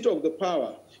on seat of the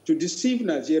power to deceive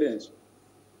Nigerians,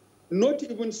 not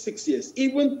even 6 years,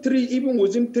 even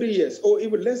within 3 years, or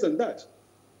even less than that,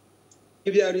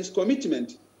 if there is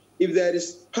commitment, if there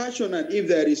is passion, and if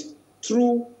there is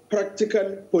true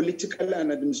practical, political,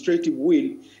 and administrative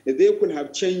will, they could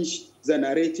have changed the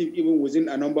narrative even within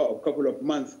a couple of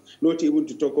months, not even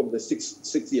to talk of the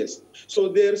six years. So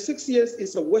their 6 years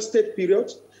is a wasted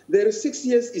period. Their 6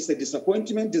 years is a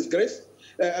disappointment, disgrace.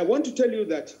 I want to tell you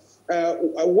that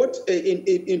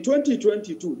in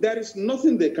 2022, there is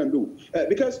nothing they can do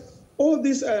because all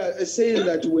this saying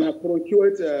that we have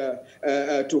procured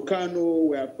Tucano,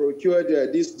 we have procured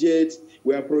this jet,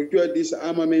 we have procured this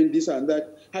armament, this and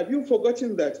that. Have you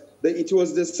forgotten that it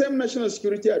was the same national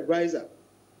security advisor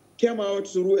came out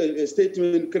through a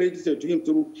statement credited to him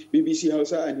through BBC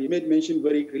Yahuza, and he made mention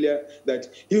very clear that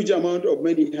huge amount of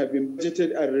money have been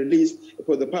budgeted and released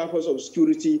for the purpose of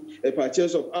security, a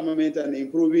purchase of armament and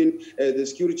improving the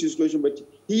security situation. But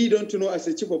he don't know as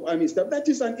a chief of army staff, that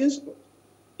is an insult.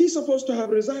 He's supposed to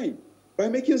have resigned by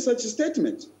making such a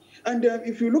statement. And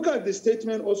if you look at the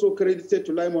statement also credited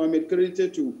to Lai Mohammed,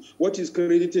 credited to what is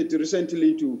credited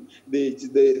recently to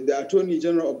the Attorney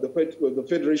General of the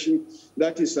Federation,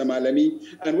 that is Malami,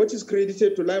 and what is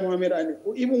credited to Lai Mohammed, and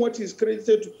even what is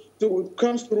credited to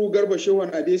comes through Garba Shehu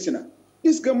and Adesina.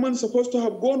 This government is supposed to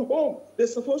have gone home. They're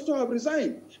supposed to have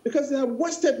resigned because they have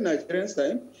wasted Nigerians'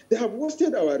 time, they have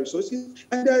wasted our resources,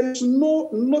 and there is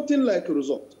nothing like a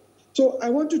result. So I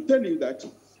want to tell you that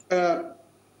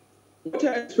what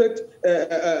I expect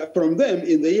from them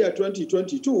in the year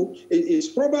 2022 is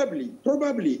probably,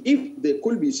 if they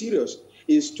could be serious,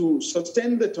 is to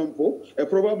sustain the tempo,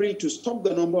 probably to stop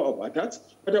the number of attacks.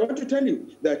 But I want to tell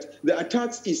you that the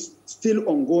attacks is still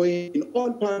ongoing in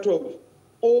all part of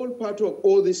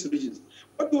all these regions.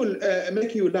 What will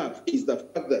make you laugh is the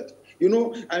fact that, you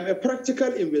know, I'm a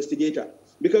practical investigator.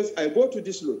 Because I go to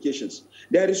these locations.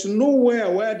 There is nowhere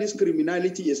where this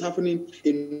criminality is happening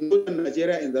in northern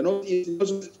Nigeria, in the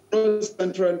northeast, north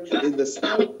central, in the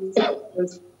south,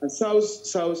 and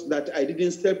south that I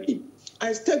didn't step in.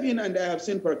 I step in and I have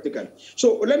seen practical.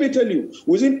 So let me tell you,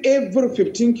 within every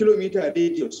 15-kilometer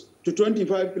radius to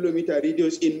 25-kilometer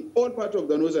radius in all parts of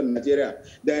the northern Nigeria,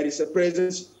 there is a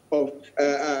presence of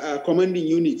commanding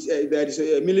units. There is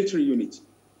a military unit.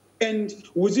 And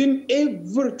within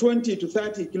every 20 to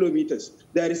 30 kilometers,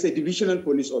 there is a divisional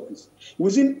police office.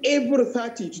 Within every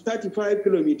 30 to 35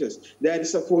 kilometers, there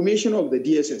is a formation of the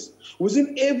DSS.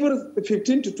 Within every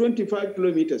 15 to 25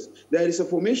 kilometers, there is a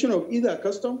formation of either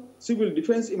custom, civil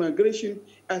defense, immigration,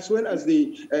 as well as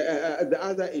the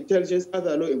other intelligence,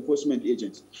 other law enforcement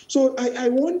agents. So I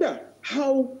wonder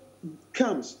how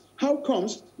comes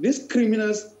these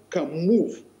criminals can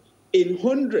move in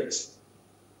hundreds,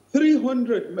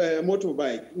 300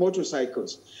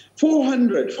 motorcycles,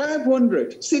 400,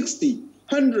 500, 60,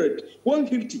 100,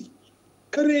 150,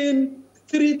 carrying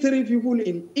three people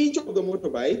in each of the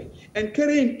motorbike and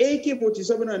carrying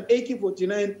AK-47 and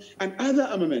AK-49 and other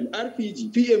armament,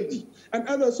 RPG, PMD, and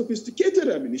other sophisticated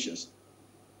ammunitions.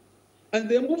 And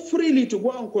they move freely to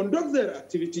go and conduct their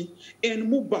activity and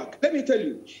move back. Let me tell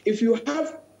you, if you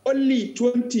have only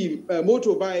 20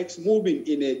 motorbikes moving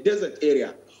in a desert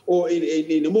area, or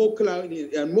in a more cloud,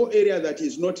 in more area that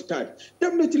is not tarred,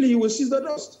 definitely you will see the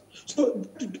dust. So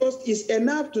that dust is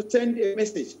enough to send a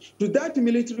message to that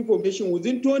military formation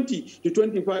within 20 to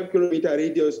 25 kilometer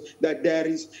radius that there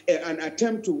is an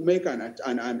attempt to make an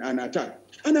attack.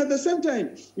 And at the same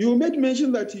time, you made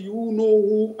mention that you know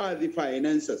who are the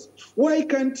financiers. Why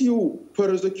can't you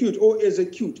prosecute or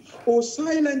execute or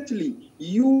silently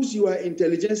use your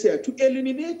intelligentsia to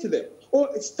eliminate them? Or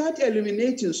start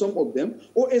eliminating some of them,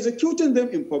 or executing them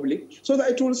in public, so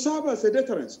that it will serve as a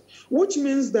deterrence, which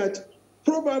means that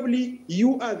probably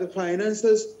you are the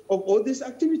financiers of all these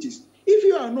activities. If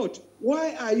you are not,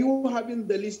 why are you having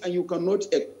the list and you cannot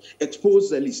expose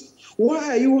the list? Why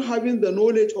are you having the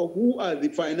knowledge of who are the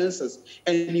financiers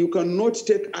and you cannot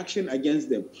take action against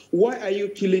them? Why are you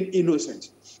killing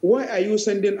innocents? Why are you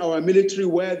sending our military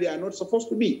where they are not supposed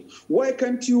to be? Why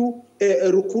can't you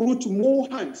recruit more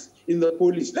hands in the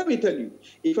police? Let me tell you,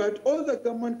 if at all the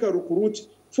government can recruit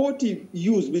 40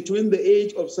 youths between the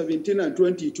age of 17 and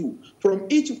 22 from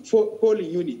each polling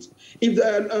unit. If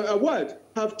a ward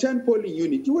have 10 polling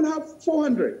units, you will have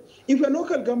 400. If a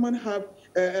local government have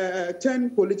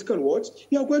 10 political wards,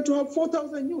 you are going to have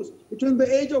 4,000 youths between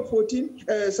the age of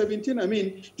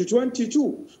 17 to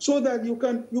 22, so that you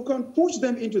can push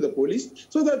them into the police,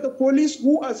 so that the police,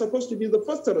 who are supposed to be the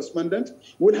first respondent,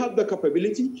 will have the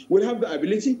capability, will have the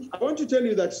ability. I want to tell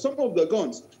you that some of the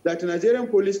guns that Nigerian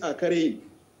police are carrying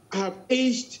have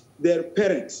aged their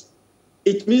parents.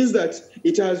 It means that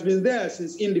it has been there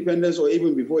since independence or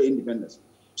even before independence.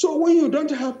 So when you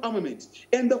don't have armament,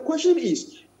 and the question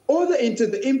is, all the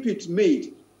input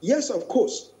made, yes, of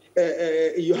course,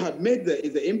 you have made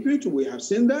the input. We have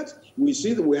seen that. We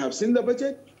have seen the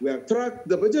budget. We have tracked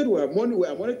the budget. We are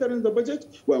monitoring the budget.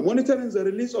 We are monitoring the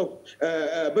release of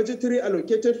budgetary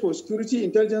allocated for security,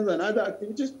 intelligence, and other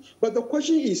activities. But the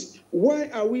question is, why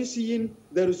are we seeing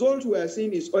the result we are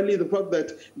seeing is only the fact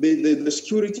that the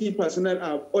security personnel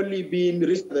are only being the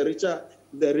richer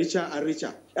are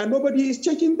richer, and nobody is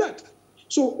checking that.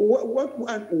 So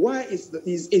why is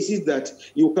it that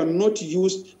you cannot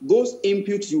use those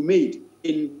inputs you made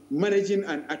in managing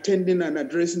and attending and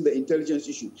addressing the intelligence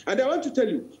issue? And I want to tell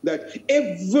you that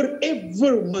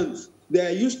every month there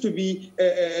used to be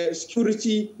a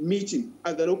security meeting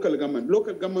at the local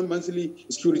government monthly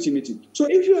security meeting. So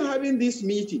if you're having these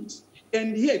meetings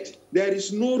and yet there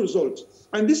is no result,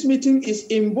 and this meeting is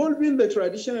involving the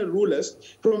traditional rulers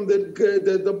from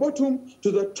the bottom to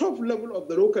the top level of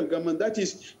the local government, that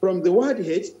is from the ward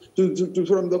head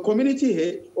from the community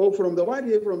head, or from the ward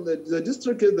head, from the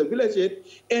district head, the village head,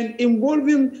 and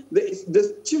involving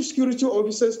the chief security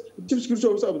officers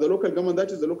of the local government,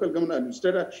 that is the local government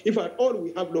administrator, if at all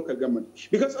we have local government.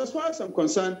 Because as far as I'm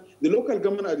concerned, the local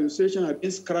government administration has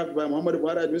been scrapped by Muhammad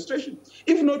Buhari administration.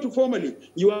 If not formally,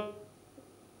 you are...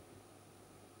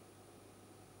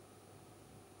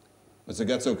 Mr.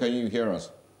 Getso, can you hear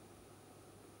us?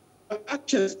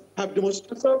 Actions have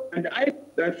demonstrated, and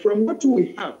that from what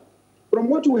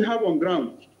we have on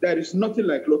ground, there is nothing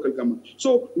like local government.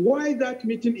 So why that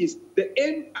meeting is, the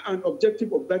aim and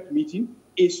objective of that meeting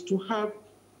is to have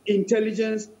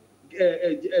intelligence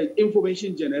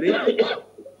information generated,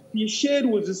 be shared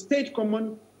with the state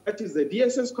command, that is the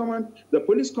DSS command, the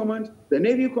police command, the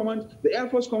Navy command, the Air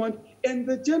Force command, and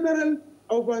the general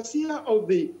overseer of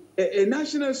the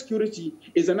national security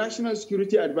is a national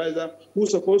security advisor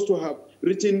who's supposed to have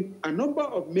written a number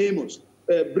of memos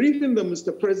briefing the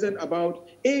Mr. President about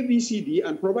ABCD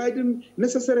and providing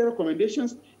necessary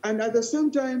recommendations, and at the same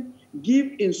time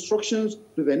give instructions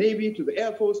to the Navy, to the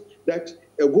Air Force, that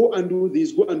go and do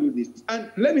this, go and do this.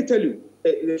 And let me tell you,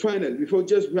 finally, before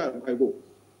I go,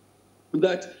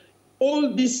 that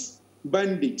all these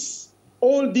bandits,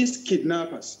 all these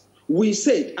kidnappers, we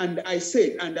said, and I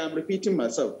said, and I'm repeating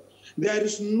myself, there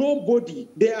is nobody,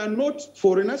 they are not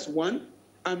foreigners, one.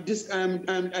 I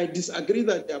disagree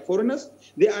that they are foreigners.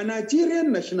 They are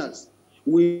Nigerian nationals.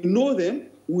 We know them.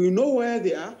 We know where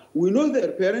they are. We know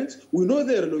their parents. We know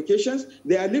their locations.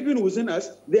 They are living within us.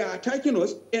 They are attacking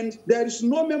us. And there is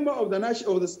no member of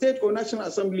the state or national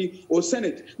assembly or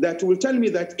senate that will tell me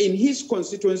that in his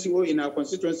constituency or in our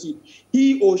constituency,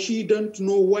 he or she don't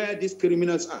know where these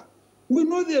criminals are. We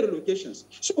know their locations.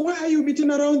 So why are you beating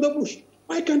around the bush?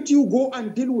 Why can't you go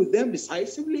and deal with them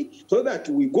decisively so that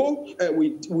we go,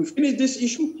 we finish this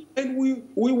issue and we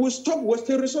will stop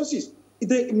wasting resources?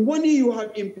 The money you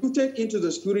have imputed into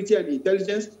the security and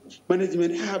intelligence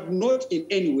management have not in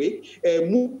any way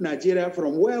moved Nigeria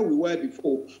from where we were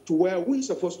before to where we're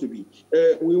supposed to be.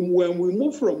 When we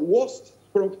move from worst,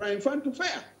 from frying pan to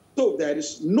fire. So there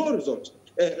is no result.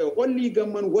 Only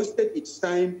government wasted its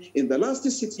time in the last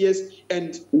 6 years,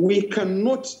 and we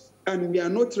cannot, and we are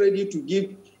not ready to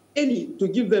give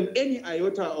them any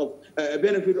iota of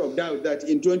benefit of doubt that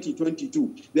in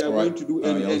 2022 they are going to do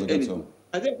anything.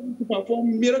 Are they going to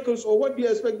perform miracles, or what do you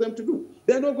expect them to do?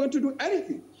 They're not going to do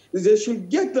anything. They should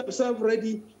get themselves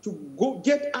ready to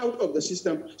get out of the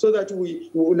system so that we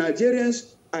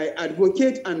Nigerians, I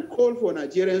advocate and call for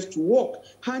Nigerians to walk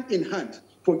hand in hand.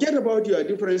 Forget about your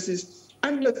differences.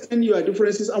 understand your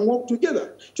differences and work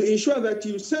together to ensure that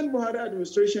you send Buhari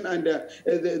administration and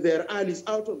their allies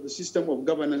out of the system of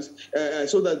governance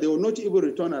so that they will not even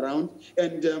return around.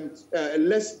 And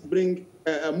let's bring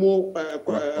more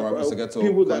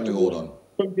people that hold on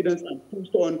confidence and push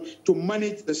on to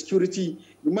manage the security,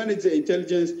 to manage the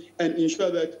intelligence, and ensure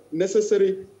that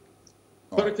necessary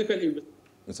practical investment.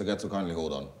 Mr. Getso, kindly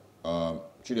hold on.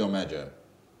 Chidi Omeje,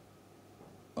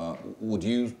 would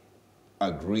you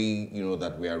agree,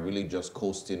 that we are really just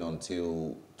coasting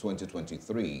until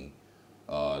 2023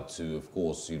 to, of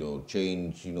course,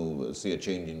 change, see a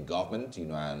change in government,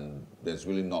 and there's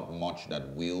really not much that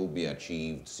will be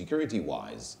achieved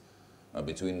security-wise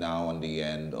between now and the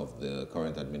end of the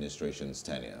current administration's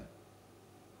tenure?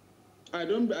 I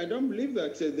don't believe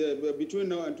that between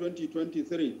now and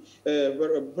 2023,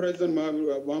 President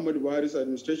Muhammad Buhari's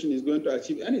administration is going to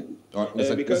achieve anything.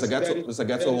 Mr.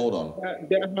 Getso, hold on.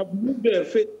 They have moved their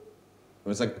faith.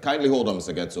 Kindly hold on,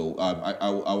 Mr. Getso.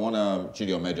 I want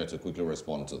Chidi Omeje to quickly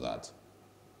respond to that.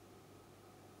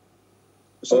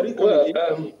 Sorry,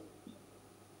 Mr.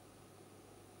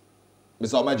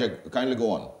 Omeje, kindly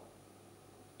go on.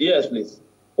 Yes, please.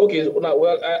 Okay. Now,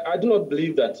 well, I do not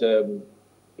believe that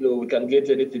we can get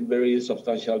anything very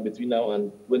substantial between now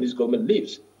and when this government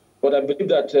leaves. But I believe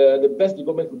that the best the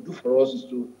government could do for us is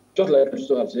to, just like I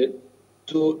have said,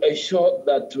 to ensure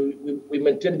that we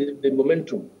maintain the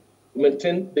momentum, we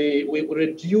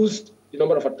reduce the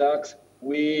number of attacks,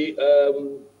 we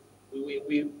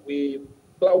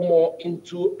plow more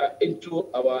into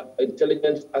our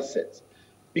intelligence assets,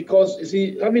 because you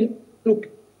see, a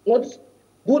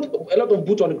lot of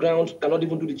boots on the ground cannot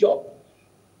even do the job.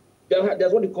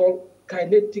 There's what we call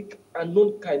kinetic and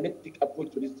non-kinetic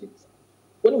approach to these things.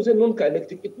 When we say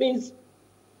non-kinetic, it means,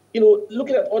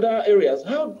 looking at other areas,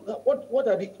 what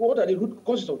are the root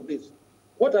causes of this?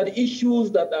 What are the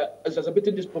issues that are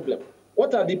exacerbating this problem?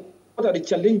 What are the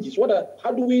challenges?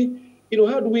 How do we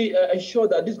ensure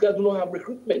that these guys do not have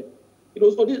recruitment?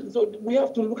 So we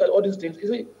have to look at all these things. You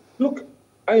see, look,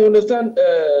 I understand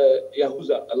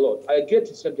Yahuza a lot. I get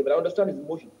his sentiment. I understand his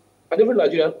emotion. And every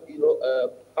Nigerian,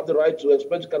 have the right to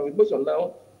express kind of emotion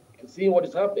now and seeing what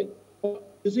is happening.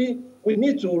 You see, we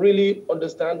need to really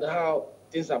understand how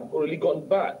things have really gone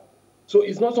bad. So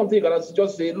it's not something you can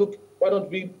just say, look, why don't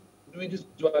we do this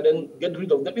and then get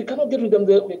rid of them? We cannot get rid of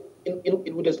them with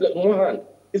one hand.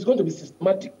 It's going to be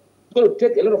systematic. It's going to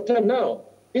take a lot of time now.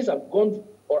 Things have gone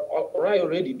right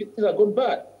already. Things have gone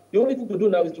bad. The only thing to do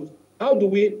now is how do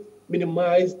we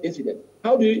minimize incidents?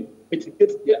 How do we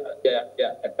mitigate their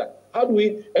attack? How do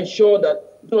we ensure that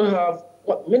we don't have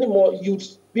many more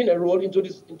youths being enrolled into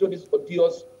these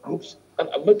odious groups?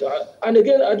 And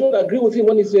again, I don't agree with him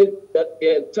when he said that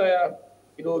the entire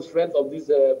strength of these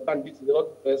bandits in the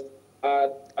Northwest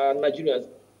are Nigerians.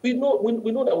 We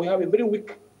know that we have a very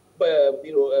weak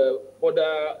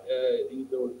border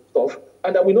stuff,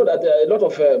 and that we know that a lot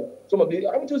of some of the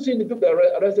I'm just seeing the people that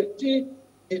are arrested, see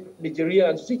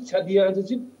Nigerians, see Chadians,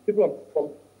 see people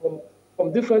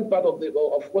from different parts of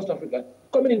West Africa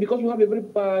coming in, because we have a very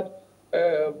bad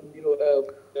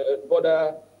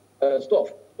border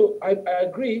stuff. So I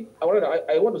agree. I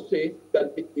want to say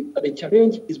that the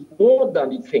challenge is more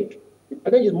than you think. The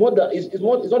challenge is more than it's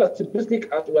not as simplistic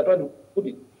as we are trying to put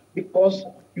it, because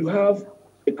you have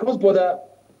a cross-border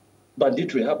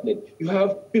banditry happening. You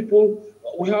have people.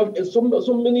 We have so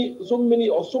many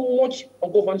or so much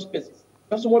ungoverned spaces.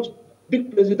 You have so much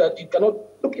big places that you cannot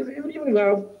look. Even if you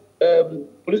have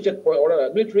police checkpoint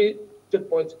or military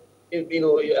checkpoints, every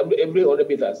 100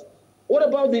 meters. What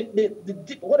about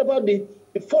the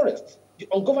forests, the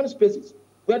ungoverned spaces,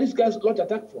 where these guys launch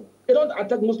attack from? They don't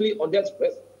attack mostly on the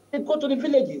express. They go to the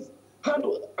villages.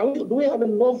 Do we have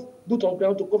enough boots on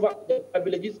ground to cover the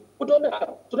villages? We don't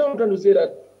have. So now I'm trying to say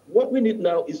that what we need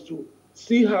now is to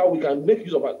see how we can make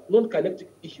use of our non-kinetic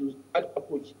issues and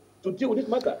approach to deal with this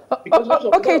matter.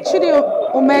 Okay, Chidi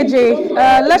Omeje,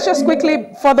 let's just quickly,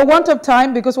 for the want of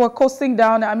time, because we're coasting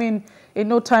down, I mean, in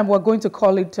no time we're going to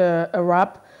call it a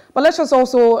wrap. But let's just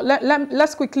also,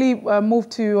 let's quickly move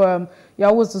to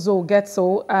Yahuza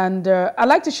Getso. And I'd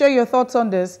like to share your thoughts on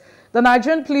this. The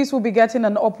Nigerian police will be getting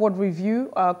an upward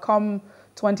review come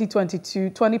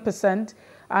 2022, 20%.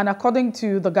 And according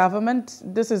to the government,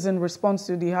 this is in response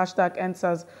to the hashtag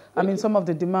 #EndSARS, I mean, some of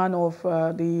the demand of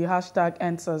the hashtag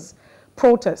 #EndSARS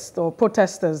protest or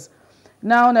protesters.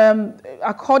 Now,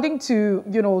 according to,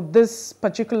 this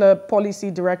particular policy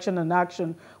direction and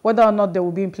action, whether or not there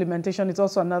will be implementation is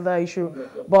also another issue.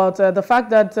 But the fact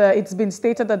that it's been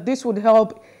stated that this would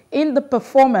help in the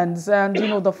performance and,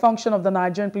 the function of the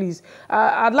Nigerian police.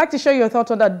 I'd like to share your thoughts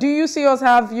on that. Do you see us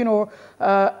have,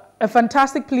 a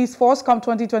fantastic police force come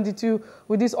 2022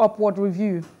 with this upward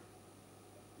review?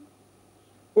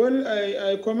 Well,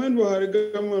 I commend Buhari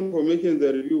government for making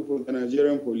the review for the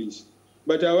Nigerian police.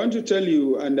 But I want to tell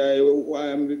you, and I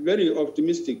am very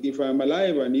optimistic, if I'm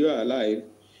alive and you are alive,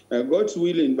 God's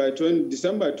willing, by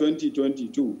December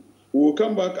 2022, we will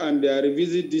come back and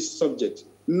revisit this subject.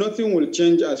 Nothing will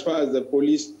change as far as the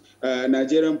police,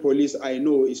 Nigerian police I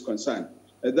know is concerned.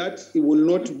 That will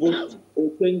not vote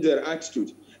or change their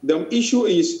attitude. The issue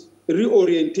is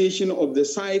reorientation of the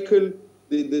cycle,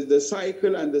 the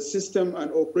cycle and the system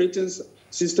and operating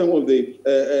system of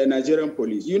the Nigerian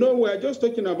police. You know, we're just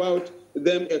talking about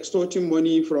them extorting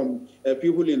money from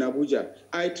people in Abuja.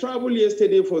 I traveled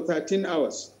yesterday for 13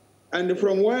 hours. And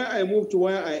from where I moved to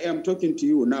where I am talking to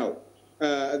you now,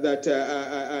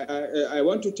 I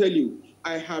want to tell you,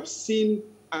 I have seen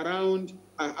around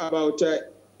about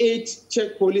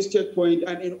 8 police checkpoints,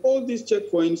 and in all these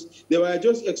checkpoints, they were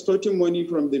just extorting money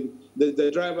from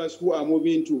the drivers who are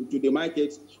moving to the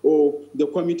markets or the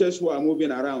commuters who are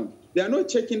moving around. They are not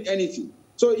checking anything.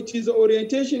 So it is the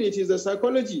orientation, it is the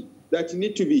psychology that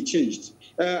need to be changed.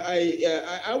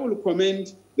 I will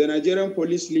commend the Nigerian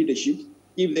police leadership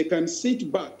if they can sit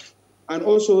back and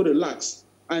also relax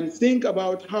and think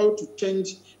about how to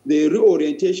change the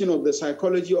reorientation of the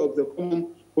psychology of the common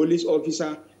police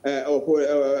officer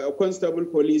or constable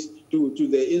police to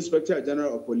the Inspector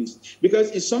General of Police,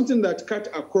 because it's something that cut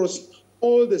across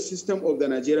all the system of the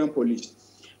Nigerian police.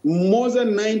 More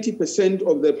than 90%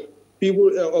 of the people,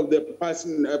 of the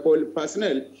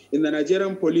personnel in the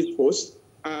Nigerian police force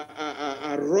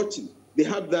are rotten. They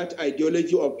have that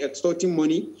ideology of extorting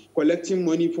money, collecting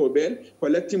money for bail,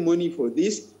 collecting money for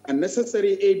this,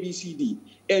 unnecessary ABCD.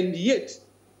 And yet,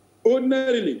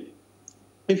 ordinarily,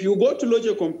 if you go to lodge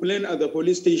a complaint at the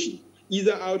police station,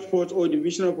 either outpost or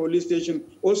divisional police station,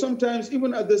 or sometimes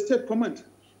even at the state command,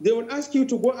 they will ask you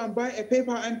to go and buy a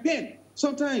paper and pen.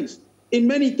 Sometimes, in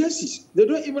many cases, they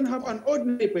don't even have an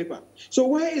ordinary paper. So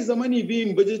why is the money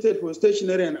being budgeted for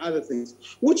stationery and other things?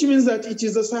 Which means that it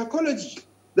is the psychology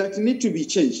that need to be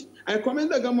changed. I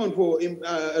commend the government for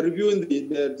reviewing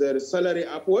the salary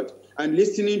upward and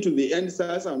listening to the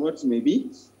NSAS and what may be.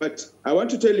 But I want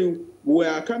to tell you, we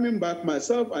are coming back,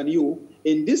 myself and you,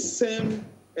 in this same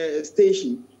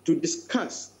station to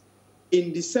discuss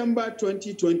in December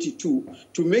 2022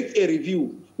 to make a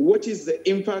review. What is the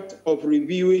impact of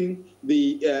reviewing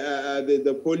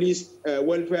the police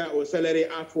welfare or salary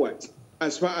upward,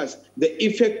 as far as the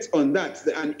effect on that,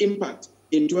 and impact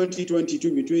in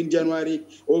 2022 between January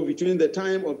or between the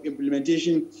time of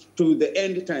implementation to the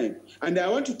end time. And I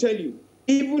want to tell you,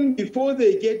 even before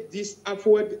they get this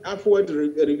upward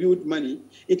reviewed money,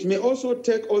 it may also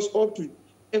take us up to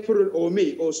April or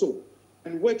May or so,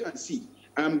 and wait and see.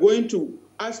 I'm going to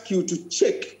ask you to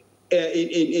check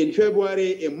in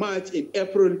February, in March, in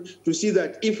April, to see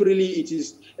that if really it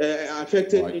is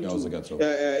affected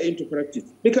into practice.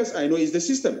 Because I know it's the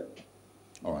system.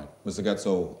 All right, Mr.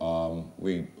 Getso,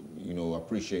 we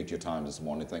appreciate your time this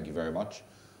morning. Thank you very much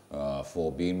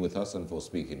for being with us and for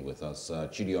speaking with us.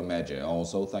 Chidi Omeje,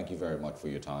 also, thank you very much for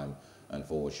your time and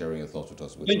for sharing your thoughts with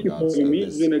us. Thank you for me.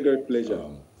 It's been a great pleasure.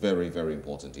 Very, very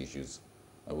important issues.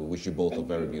 We wish you both a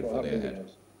very beautiful day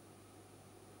ahead.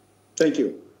 Thank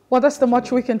you. Well, that's the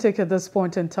much we can take at this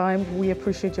point in time. We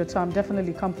appreciate your time.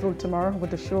 Definitely come through tomorrow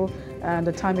with the show. And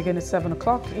the time again is 7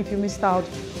 o'clock. If you missed out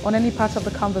on any part of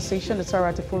the conversation, it's all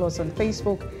right to follow us on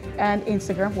Facebook and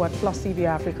Instagram. We're at Plus TV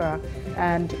Africa.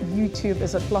 And YouTube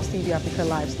is at Plus TV Africa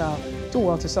Lifestyle. Do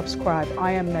well to subscribe.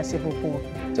 I am Nessie Boko.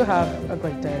 To have a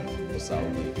great day.